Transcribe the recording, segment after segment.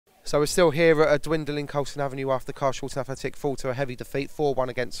So we're still here at a dwindling Colston Avenue after Carshalton Athletics fall to a heavy defeat, 4-1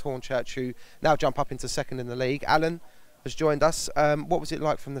 against Hornchurch, who now jump up into second in the league. Alan has joined us. What was it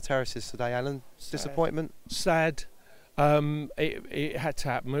like from the terraces today, Alan? Disappointment? Sad. It had to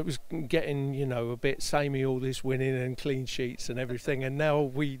happen. It was getting, you know, a bit samey, all this winning and clean sheets and everything, and now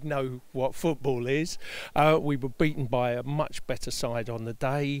we know what football is. We were beaten by a much better side on the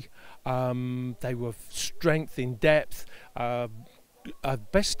day. They were strength in depth.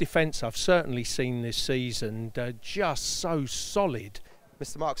 Best defence I've certainly seen this season. Just so solid.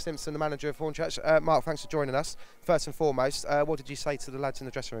 Mr. Mark Stimson, the manager of Hornchurch. Mark, thanks for joining us. First and foremost, what did you say to the lads in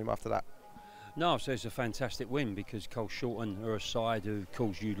the dressing room after that? No, so it's a fantastic win because Carshalton are a side who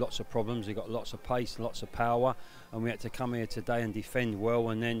cause you lots of problems. They've got lots of pace, lots of power, and we had to come here today and defend well,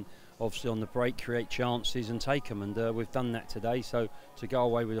 and then obviously on the break create chances and take them, and we've done that today. So to go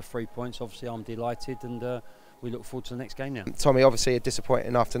away with the 3 points, obviously I'm delighted, and we look forward to the next game now. Tommy, obviously a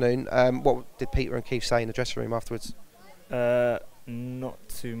disappointing afternoon. What did Peter and Keith say in the dressing room afterwards? Not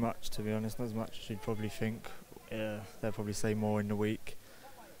too much, to be honest. Not as much as you'd probably think. They'll probably say more in the week.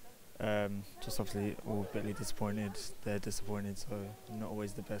 Just obviously all bitterly disappointed. They're disappointed, so not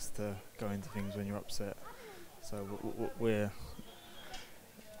always the best to go into things when you're upset. So we're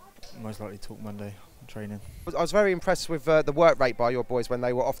most likely talk Monday on training. I was very impressed with the work rate by your boys when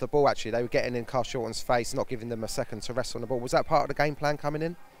they were off the ball. Actually, they were getting in Carshalton's face, not giving them a second to rest on the ball. Was that part of the game plan coming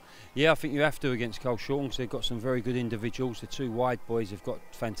in? Yeah, I think you have to against Carshalton because they've got some very good individuals. The two wide boys have got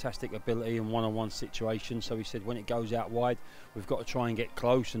fantastic ability in one-on-one situations. So he said when it goes out wide, we've got to try and get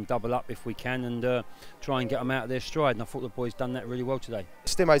close and double up if we can, and try and get them out of their stride. And I thought the boys done that really well today.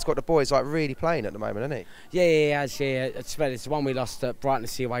 Stimo's got the boys like really playing at the moment, hasn't he? Yeah, it's the one we lost at Brighton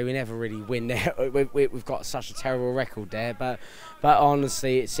away. We never really win there. We've got such a terrible record there, but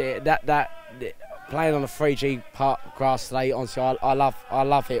honestly, it's that. Playing on a 3G grass today, honestly, I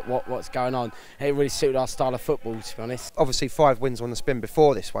love it. What's going on? It really suited our style of football, to be honest. Obviously, 5 wins on the spin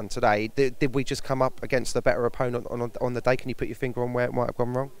before this one today. Did we just come up against a better opponent on the day? Can you put your finger on where it might have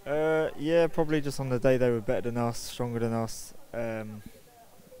gone wrong? Yeah, probably just on the day they were better than us, stronger than us.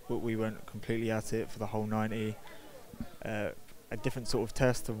 But we weren't completely at it for the whole 90. A different sort of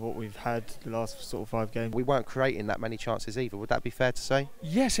test of what we've had the last sort of 5 games. We weren't creating that many chances either. Would that be fair to say?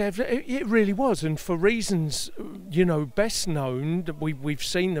 Yes, it really was, and for reasons, you know, best known. We've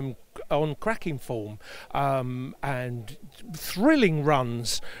seen them on cracking form, and thrilling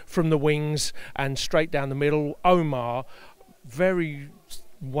runs from the wings and straight down the middle. Omar, very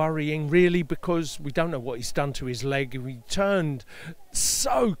worrying really, because we don't know what he's done to his leg. He turned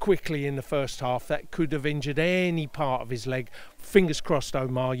so quickly in the first half that could have injured any part of his leg. Fingers crossed,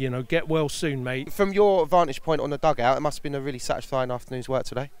 Omar, you know, get well soon, mate. From your vantage point on the dugout, it must have been a really satisfying afternoon's work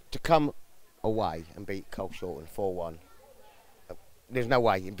today. To come away and beat Carshalton 4-1, there's no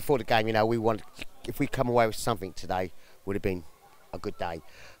way. Before the game, you know, if we come away with something today, would have been a good day.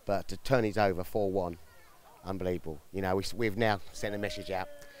 But to turn it over 4-1, unbelievable. You know, we've now sent a message out.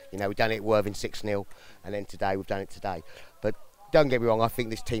 You know, we've done it at Worthing 6-0, and then today we've done it today. But don't get me wrong, I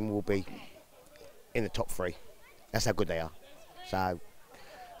think this team will be in the top 3. That's how good they are. So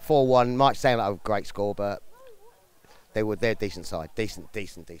 4-1 might sound like a great score, but they're a decent side. Decent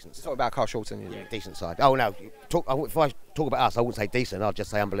side. It's not about Carshalton, yeah, decent side. Oh no, if I talk about us, I wouldn't say decent. I'd just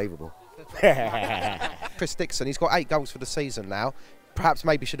say unbelievable. Chris Dixon, he's got 8 goals for the season now. Perhaps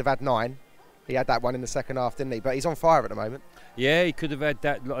maybe should have had 9. He had that one in the second half, didn't he? But he's on fire at the moment. Yeah, he could have had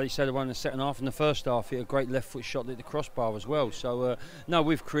that, like you said, the one in the second half. In the first half, he had a great left foot shot at the crossbar as well. So, no,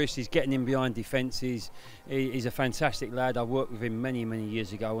 with Chris, he's getting in behind defences. He's a fantastic lad. I worked with him many, many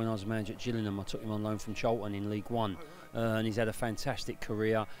years ago when I was a manager at Gillingham. I took him on loan from Charlton in League One. And he's had a fantastic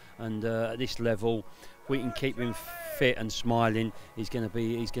career. And at this level, we can keep him fit and smiling. He's going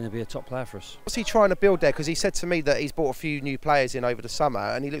to be a top player for us. What's he trying to build there? Because he said to me that he's brought a few new players in over the summer,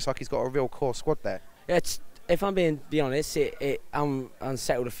 and he looks like he's got a real core squad there. Yeah, if I'm being honest, it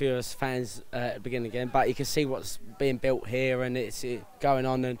unsettled a few of us fans at the beginning again, but you can see what's being built here, and it's going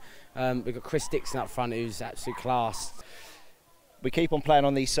on. And we've got Chris Dixon up front, who's absolute class. We keep on playing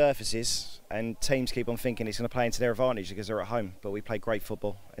on these surfaces, and teams keep on thinking it's going to play into their advantage because they're at home. But we play great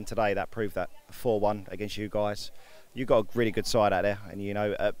football, and today that proved that. 4-1 against you guys. You've got a really good side out there, and you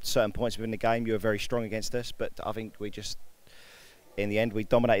know at certain points within the game you were very strong against us. But I think we just, in the end, we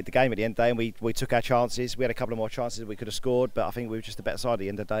dominated the game at the end of the day, and we took our chances. We had a couple of more chances that we could have scored, but I think we were just the better side at the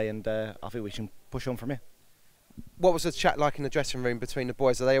end of the day, and I think we can push on from here. What was the chat like in the dressing room between the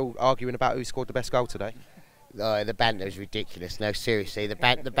boys? Are they all arguing about who scored the best goal today? The banter is ridiculous. No, seriously, the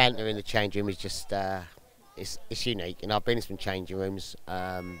banter in the change room is just it's unique. And I've been in some changing rooms,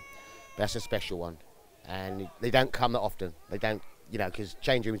 but that's a special one. And they don't come that often. They don't you know, because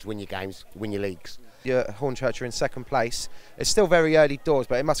change rooms win your games, win your leagues. You're at Hornchurch, are in second place. It's still very early doors,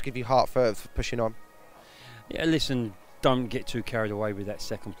 but it must give you heart for pushing on. Yeah, listen, don't get too carried away with that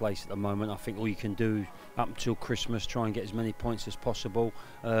second place at the moment. I think all you can do up until Christmas, try and get as many points as possible,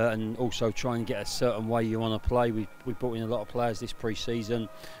 and also try and get a certain way you want to play. We brought in a lot of players this pre-season.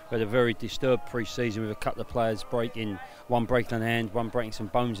 We had a very disturbed pre-season with a couple of players one breaking an hand, one breaking some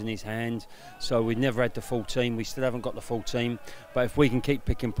bones in his hand. So we never had the full team. We still haven't got the full team. But if we can keep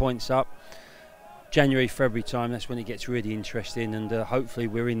picking points up, January, February time, that's when it gets really interesting, and hopefully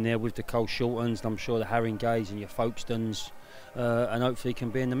we're in there with the Carshaltons, and I'm sure the Haringays and your Folkestons, and hopefully can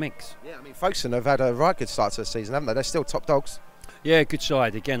be in the mix. Yeah, I mean, Folkestone have had a right good start to the season, haven't they? They're still top dogs. Yeah, good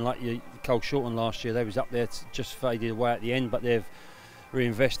side. Again, like your Carshalton last year, they was up there, just faded away at the end, but they've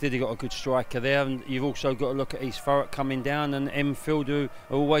reinvested. They've got a good striker there, and you've also got to look at East Thurrock coming down, and Enfield, who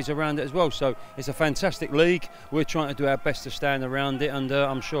are always around it as well. So it's a fantastic league. We're trying to do our best to stand around it, and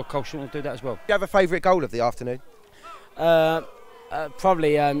I'm sure Carshalton will do that as well. Do you have a favourite goal of the afternoon?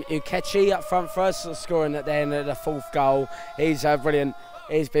 Probably Ukechi up front for us, scoring at the end of the fourth goal. He's brilliant.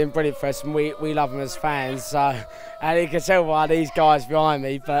 He's been brilliant for us, and we love him as fans. So, and you can tell by these guys behind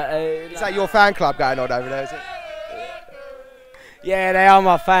me. But is that your fan club going on over there? Is it? Yeah, they are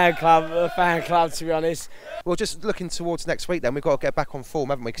my fan club, to be honest. Well, just looking towards next week, then we've got to get back on form,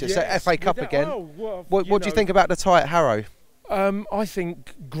 haven't we? Because it's Yes, the FA Cup with that- again. oh, well, What do you think about the tie at Harrow? I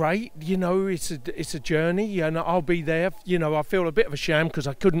think great. You know, it's a journey, and I'll be there. You know, I feel a bit of a sham because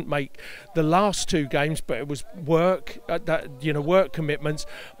I couldn't make the last two games, but it was work, work commitments.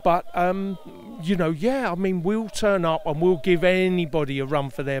 But you know, yeah, I mean, we'll turn up and we'll give anybody a run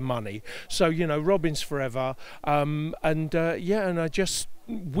for their money. So you know, Robin's forever, and I just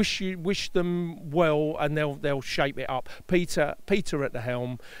wish them well, and they'll shape it up. Peter at the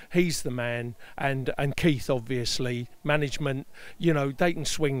helm, he's the man, and Keith obviously, management, you know, they can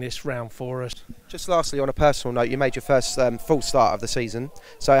swing this round for us. Just lastly, on a personal note, you made your first full start of the season,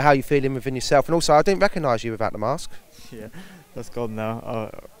 so how are you feeling within yourself? And also, I didn't recognise you without the mask. Yeah, that's gone now.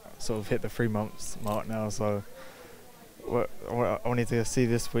 I sort of hit the 3 months mark now, so I wanted to see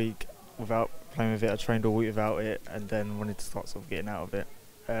this week without playing with it. I trained all week without it, and then wanted to start sort of getting out of it.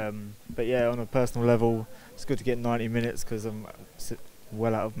 But yeah, on a personal level, it's good to get 90 minutes because I'm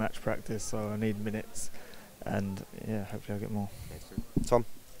well out of match practice, so I need minutes, and yeah, hopefully I'll get more. Tom,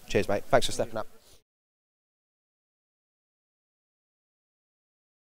 cheers mate, thanks for stepping up.